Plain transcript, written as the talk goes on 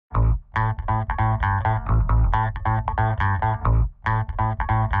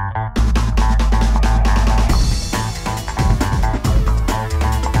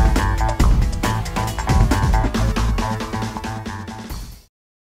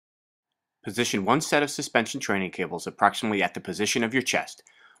Position one set of suspension training cables approximately at the position of your chest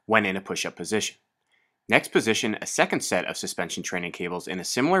when in a push-up position. Next, position a second set of suspension training cables in a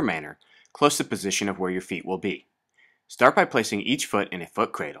similar manner, close to the position of where your feet will be. Start by placing each foot in a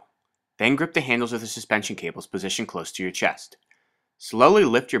foot cradle. Then grip the handles of the suspension cables positioned close to your chest. Slowly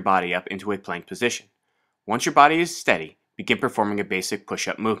lift your body up into a plank position. Once your body is steady, begin performing a basic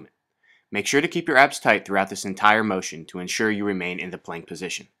push-up movement. Make sure to keep your abs tight throughout this entire motion to ensure you remain in the plank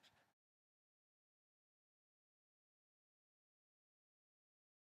position.